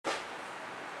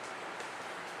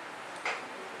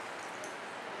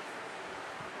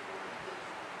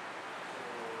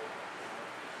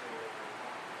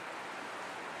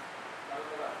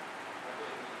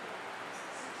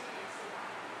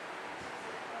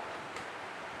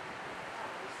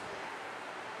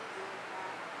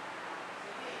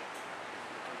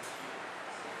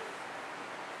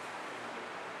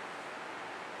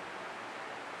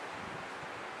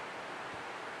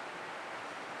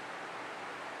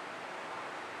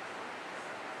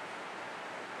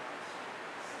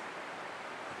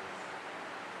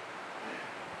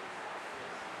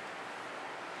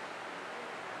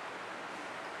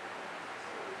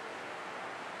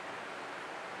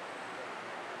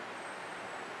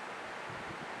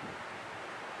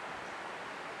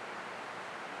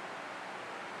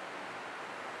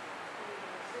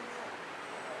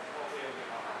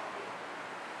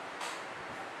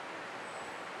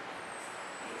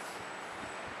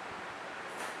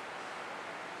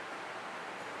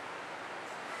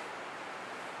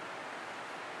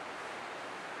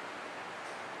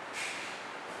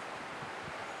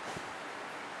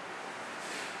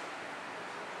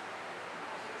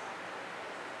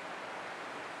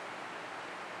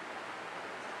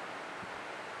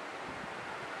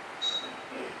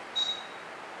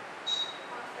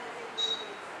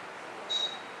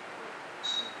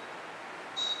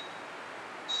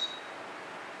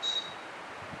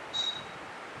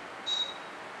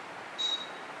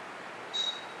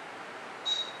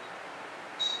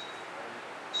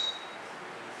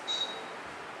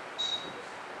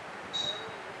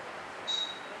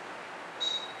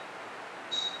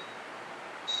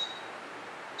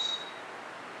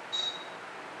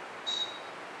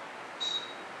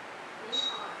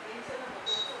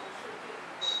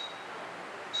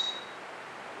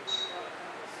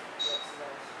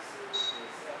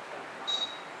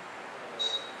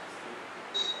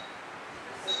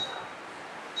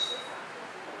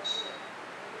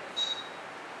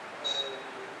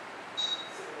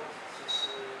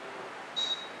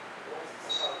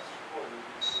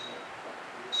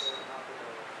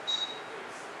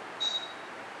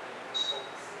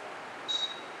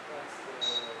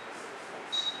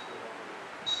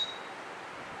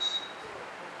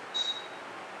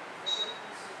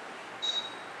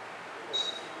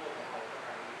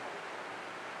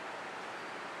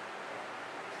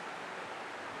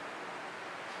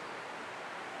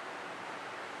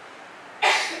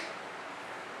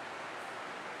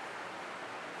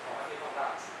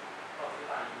大柱，哦，这个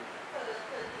大荧幕。特地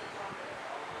装的。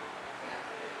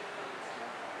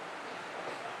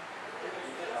这个有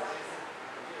些老先生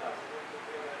就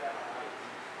不用再把它有进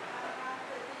去。他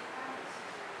特地他很细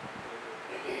心。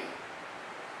对。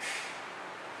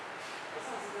我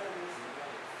上次在那个什么地方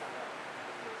也看到，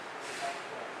就是他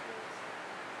出来这个。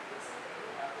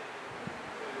啊，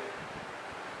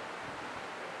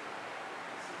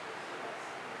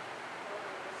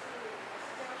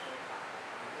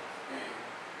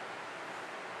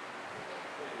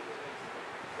对对对。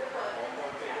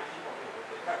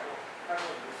看过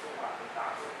你的书法很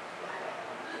大众。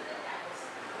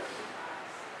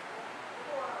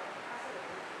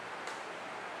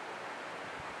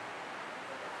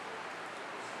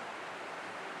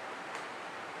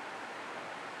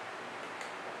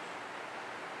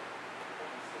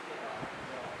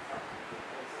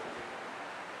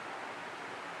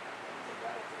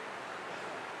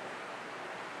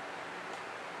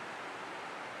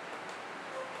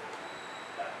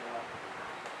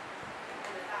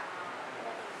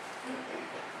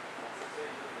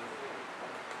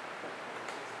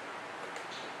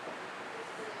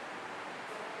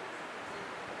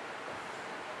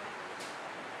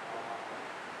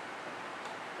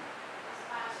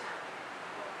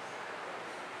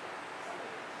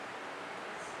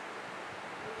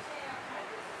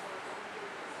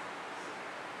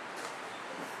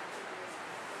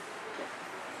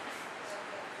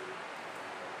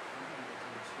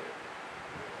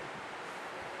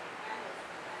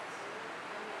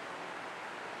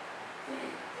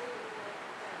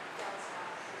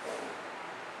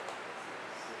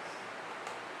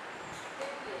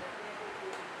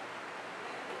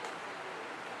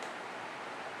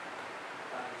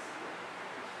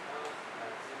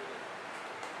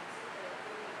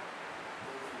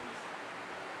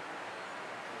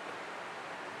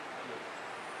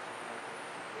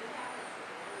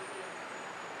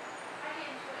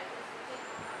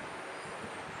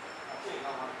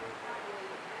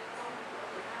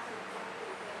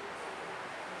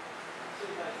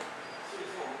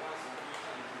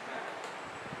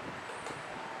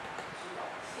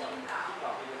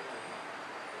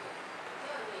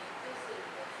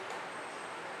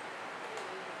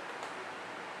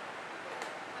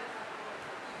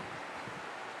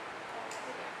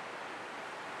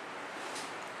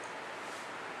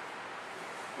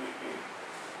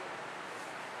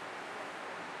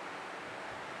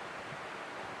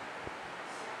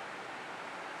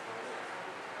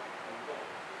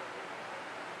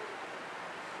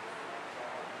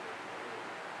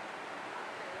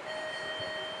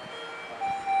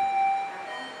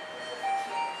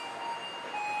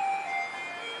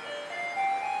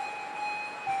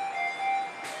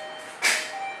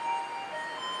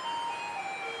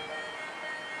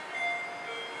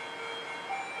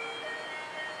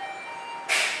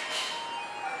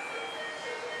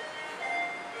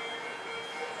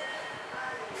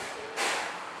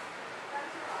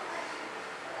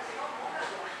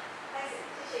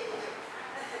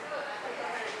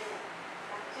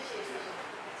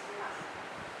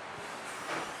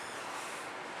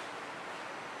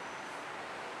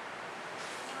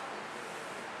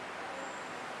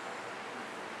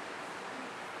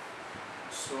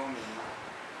说明，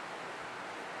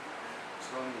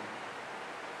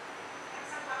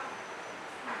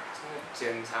这个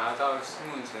检查到目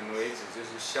前为止，就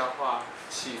是消化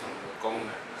系统的功能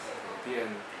普遍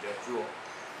比较弱。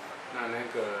那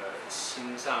个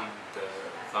心脏的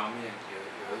方面有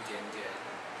一点点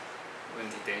问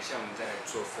题，等一下我们再来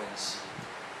做分析。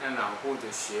那脑部的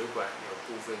血管有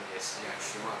部分也是一样，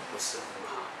循环不是很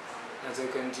好。那这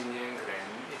跟今天可能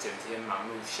一整天忙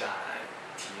碌下来，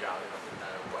疲劳有很大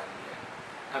的关联。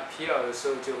那疲劳的时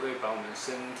候，就会把我们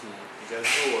身体比较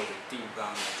弱的地方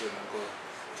呢，就能够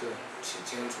就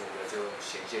清楚的就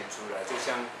显现出来。就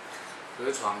像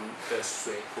河床的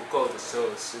水不够的时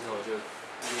候，石头就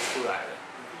出来了。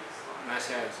那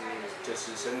现在就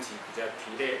是身体比较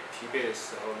疲惫的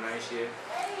时候，那一些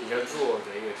比较弱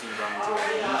的一个地方就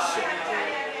明显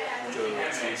就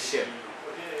出现。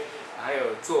还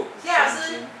有坐骨神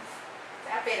经。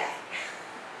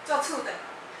做醋的。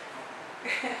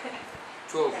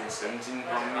坐骨神经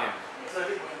方面，那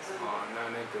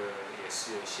个也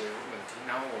是有一些问题。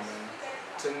然后我们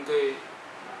针对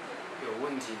有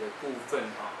问题的部分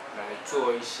来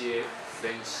做一些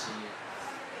分析。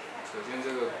首先，这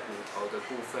个骨头的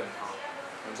部分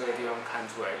从这个地方看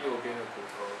出来，右边的骨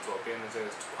头、左边的这个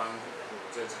髋骨，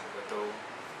这整个都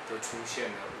出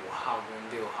现了5号跟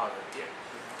6号的点。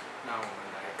那我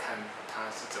们来看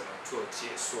它是怎么做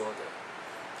解说的。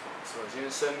首先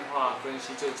生化分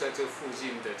析就在这附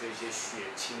近的这些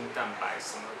血清蛋白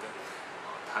什么的，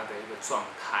它的一个状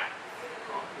态，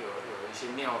有一些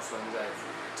尿酸在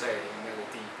那个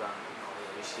地方，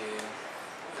有一些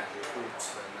胆固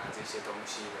醇啊这些东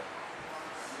西的，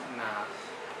那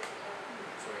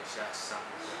做一下上。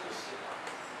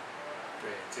对，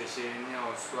这些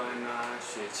尿酸啊、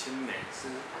血清酶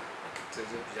这是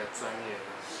比较专业的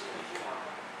东西。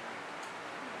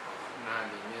那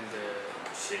里面的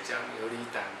血浆游离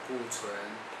胆固醇，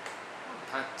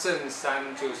它正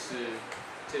3就是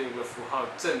这有个符号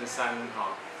正3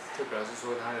就表示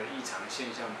说它的异常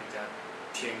现象比较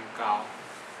偏高。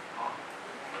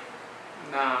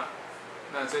那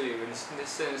这里有个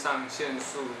肾上腺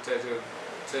素在这里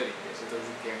也是都是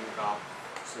偏高。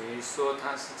属于说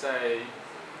它是在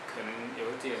可能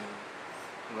有点，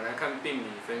我们来看病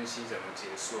理分析怎么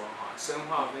解说生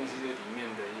化分析这里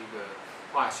面的一个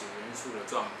化学元素的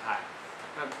状态。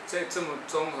那在这么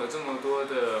综合这么多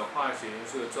的化学元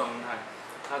素的状态，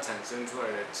它产生出来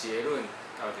的结论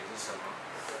到底是什么？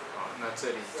那这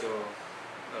里就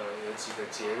有几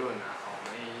个结论我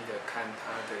们一一的看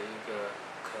它的一个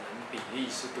可能比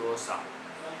例是多少。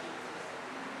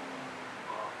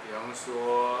比方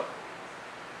说。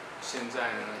现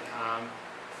在呢，它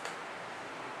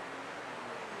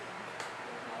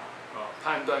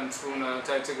判断出呢，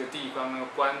在这个地方呢，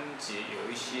关节有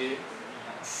一些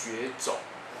血肿，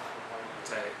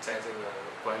在这个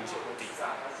关节的地方，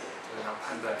这是它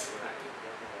判断出来的。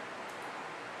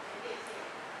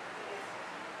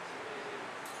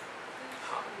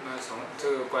好，那从这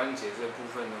个关节这部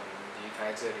分呢，我们离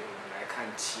开这里，我们来看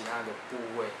其他的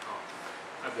部位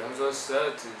比方说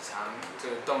12指肠这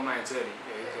个动脉这里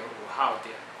有一个5号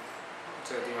点，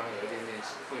这个地方有一点点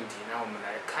问题，那我们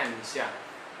来看一下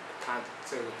它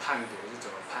这个判读是怎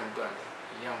么判断的。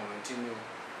一样，我们进入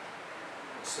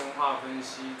生化分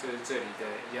析，这里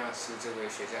的一样是这个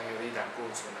血浆游离胆固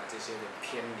醇这些的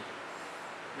偏离。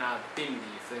那病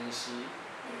理分析，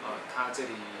它这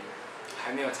里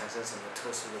还没有产生什么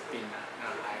特殊的病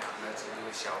那还好，那只是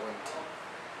个小问题。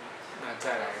那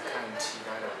再来看其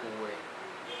他的部位。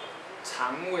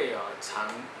肠胃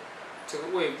这个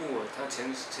胃部它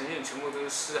呈现全部都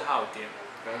是4号点，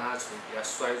然后它处于比较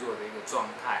衰弱的一个状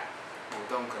态，蠕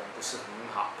动可能不是很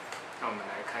好。那我们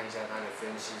来看一下它的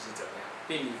分析是怎么样。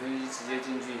病理分析直接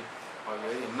进去，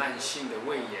有一点慢性的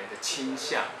胃炎的倾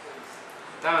向。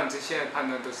当然，这现在判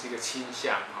断都是一个倾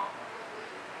向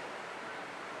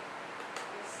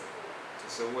这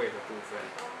是胃的部分。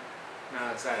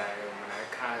那再来，我们来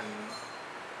看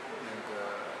那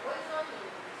个。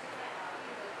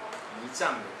胰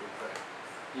脏的部分，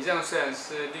胰脏虽然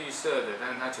是绿色的，但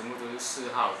是它全部都是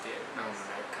4号点。那我们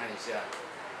来看一下，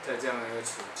在这样的一个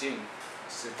处境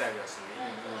是代表什么意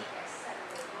义？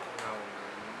那我们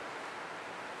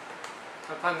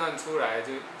它判断出来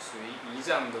就属于胰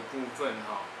脏的部分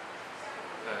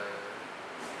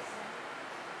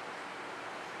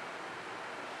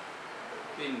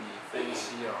病理分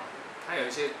析它有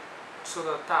一些受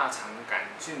到大肠杆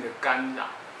菌的干扰。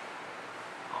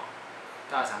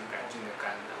大肠杆菌的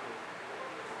干扰。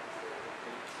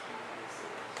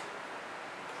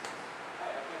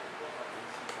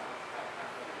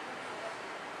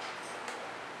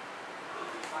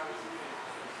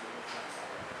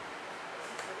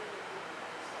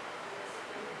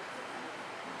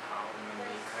好，我们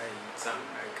离开胰脏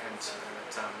来看其他的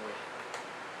脏位。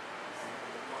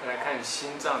再来看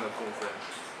心脏的部分，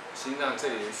心脏这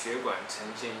里的血管呈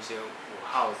现一些5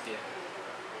号点。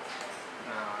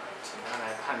那请他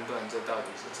来判断这到底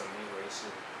是怎么一回事。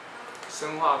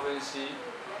生化分析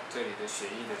这里的血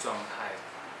液的状态，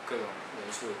各种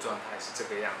元素的状态是这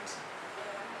个样子。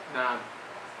那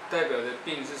代表的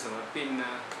病是什么病呢？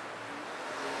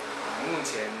目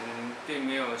前并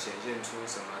没有显现出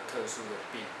什么特殊的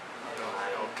病，都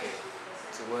还 OK，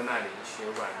 只不过那里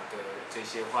血管的这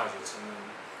些化学成分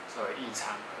稍微异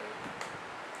常而已。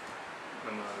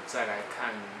那么再来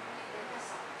看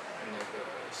那个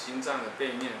心脏的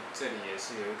背面，这里也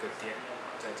是有一个点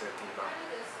在这个地方。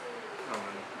那我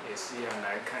们也是一样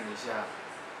来看一下，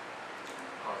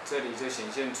这里就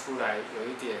显现出来有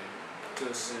一点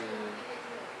就是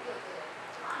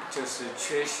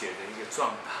缺血的一个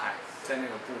状态，在那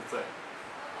个部分，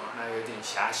那有点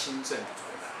狭心症的状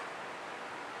态。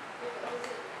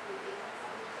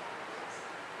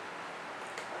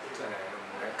再来，我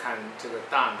们来看这个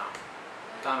大脑。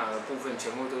大脑的部分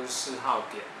全部都是4号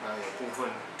点，那有部分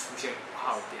出现5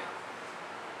号点。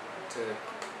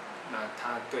那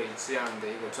它对这样的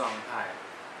一个状态，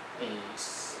以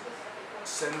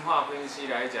生化分析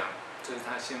来讲，这是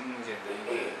它目前的一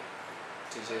个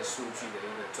这些数据的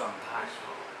一个状态。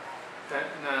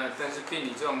但是病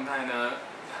理状态呢，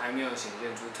还没有显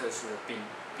现出特殊的病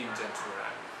症出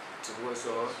来，只不过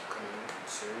说可能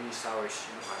血液稍微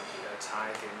循环比较差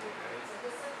一点点而已。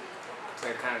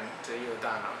再看这右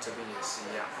大脑这边也是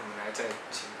一样，我们来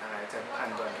请他来再判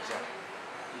断一下，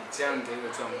以这样的一个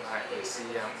状态也是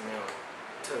一样，没有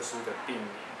特殊的病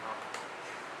名哈。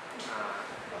那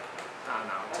大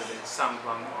脑这边上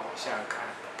方往下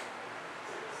看，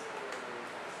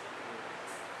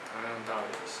同样道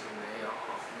理是没有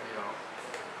没有。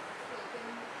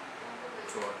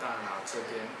左大脑这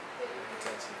边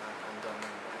再请他判断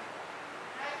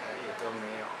也都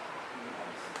没有，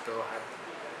都还。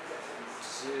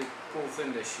只是部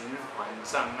分的循环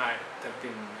障碍，但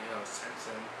并没有产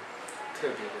生特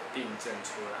别的病症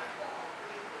出来。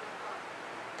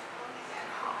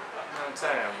好，那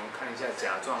再来我们看一下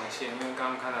甲状腺，因为刚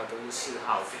刚看到都是4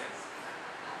号点，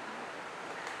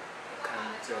看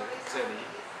这里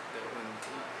的问题，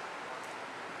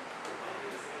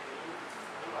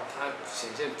它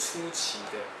显现初期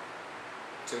的，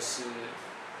就是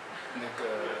那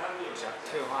个比较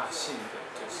退化性的，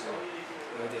就是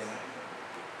有点。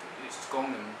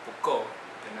功能不够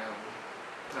的那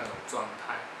种状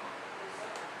态，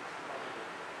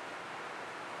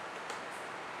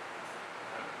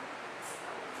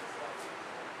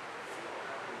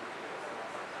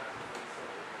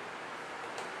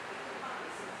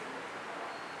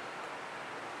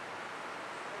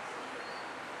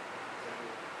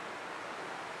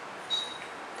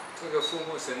这个腹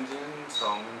部神经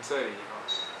丛这里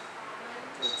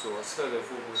这左侧的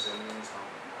腹部神经丛。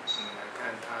我们来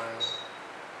看它，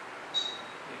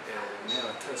没有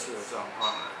特殊的状况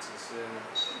啊，只是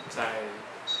在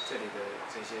这里的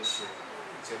这些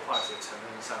化学成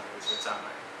分上有一些障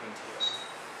碍问题了。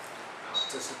好，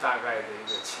这是大概的一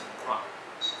个情况。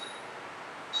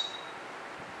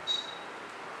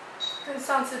跟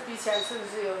上次比起来，是不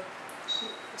是有？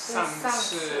上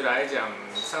次来讲，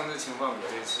上次情况比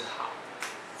这次好。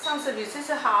上次比这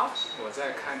次好。我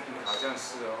在看，好像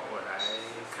是哦，我来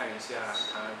看一下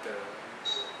它的。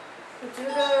我觉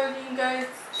得应该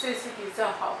这次比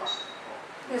较好吧，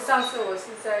因为上次我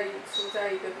是处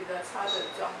在一个比较差的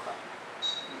状况。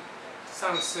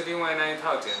上次另外那一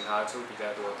套检查出比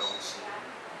较多东西，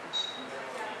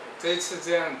这一次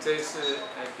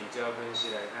来比较分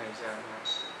析来看一下，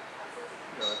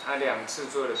有他2次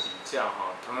做了比较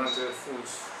哈，同样这个腹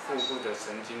部的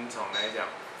神经丛来讲。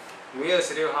5月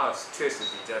26号确实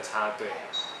比较差，对，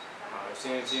现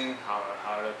在已经好了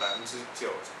9%，比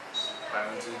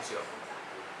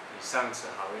上次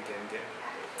好一点点。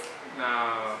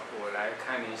那我来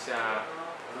看一下，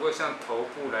不过像头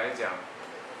部来讲，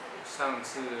上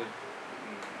次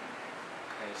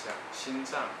看一下心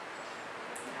脏，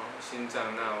心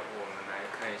脏，那我们来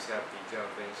看一下比较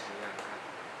分析看看，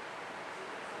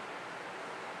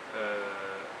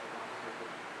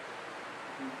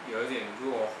有点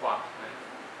弱化，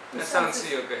那上次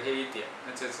有个黑点，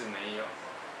那这次没有。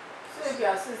所以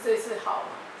表示这次好嘛？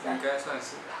应该算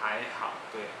是还好，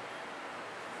对。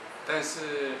但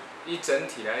是一整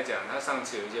体来讲，它上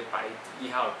次有一些白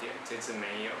1号点，这次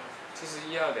没有。其实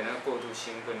1号点它过度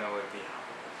兴奋，那未必好。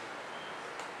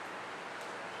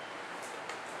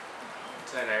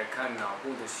再来看脑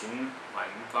部的循环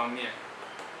方面，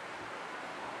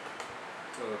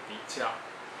做个比较。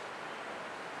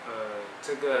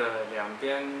这个2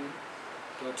边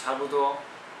都差不多，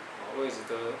位置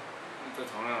都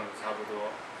同样的差不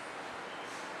多。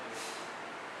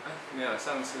没有，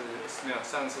上次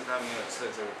他没有测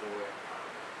这个部位。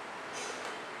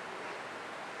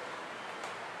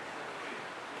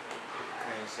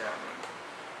看一下，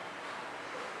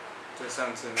这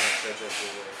上次没有测这部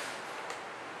位。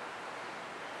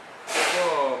不过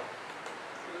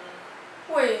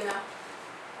胃呢？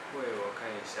胃我看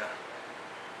一下。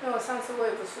因为我上次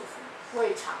胃不舒服，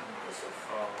胃肠不舒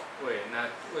服。胃那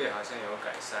胃好像有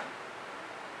改善。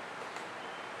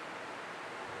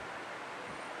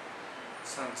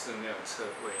上次没有测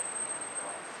胃。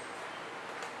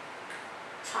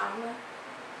肠呢？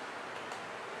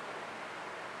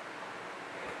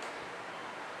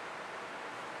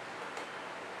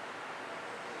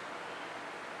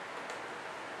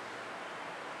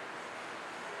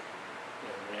也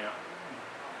没有。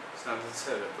上次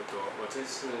测的不多，我这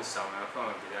次扫描放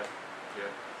的比较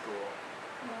多。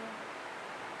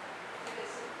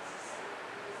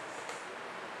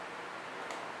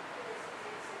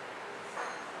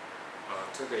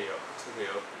这个有比，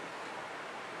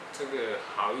这个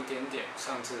好一点点。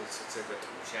上次是这个图，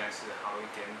现在是好一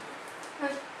点点。那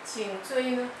颈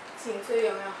椎呢？颈椎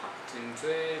有没有好？颈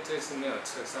椎这次没有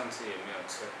测，上次也没有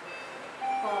测。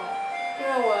因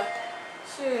为我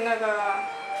去那个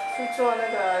去做那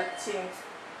个颈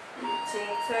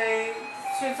椎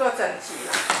去做整脊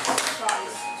啦，不好意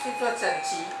思，去做整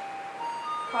脊，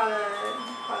花了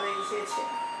一些钱。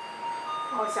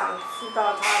我想知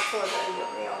道他做的有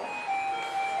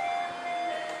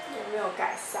没有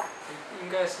改善。应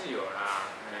该是有啦，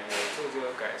有做就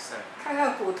有改善。看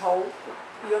看骨头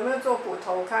有没有做骨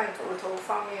头，看骨头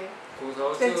方面。骨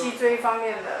头跟脊椎方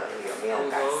面的有没有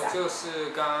改善？骨头就是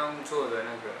刚刚做的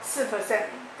那个。4%，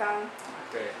刚。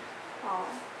对。哦。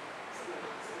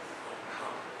好。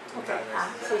OK， 好，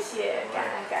谢谢，感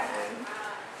恩。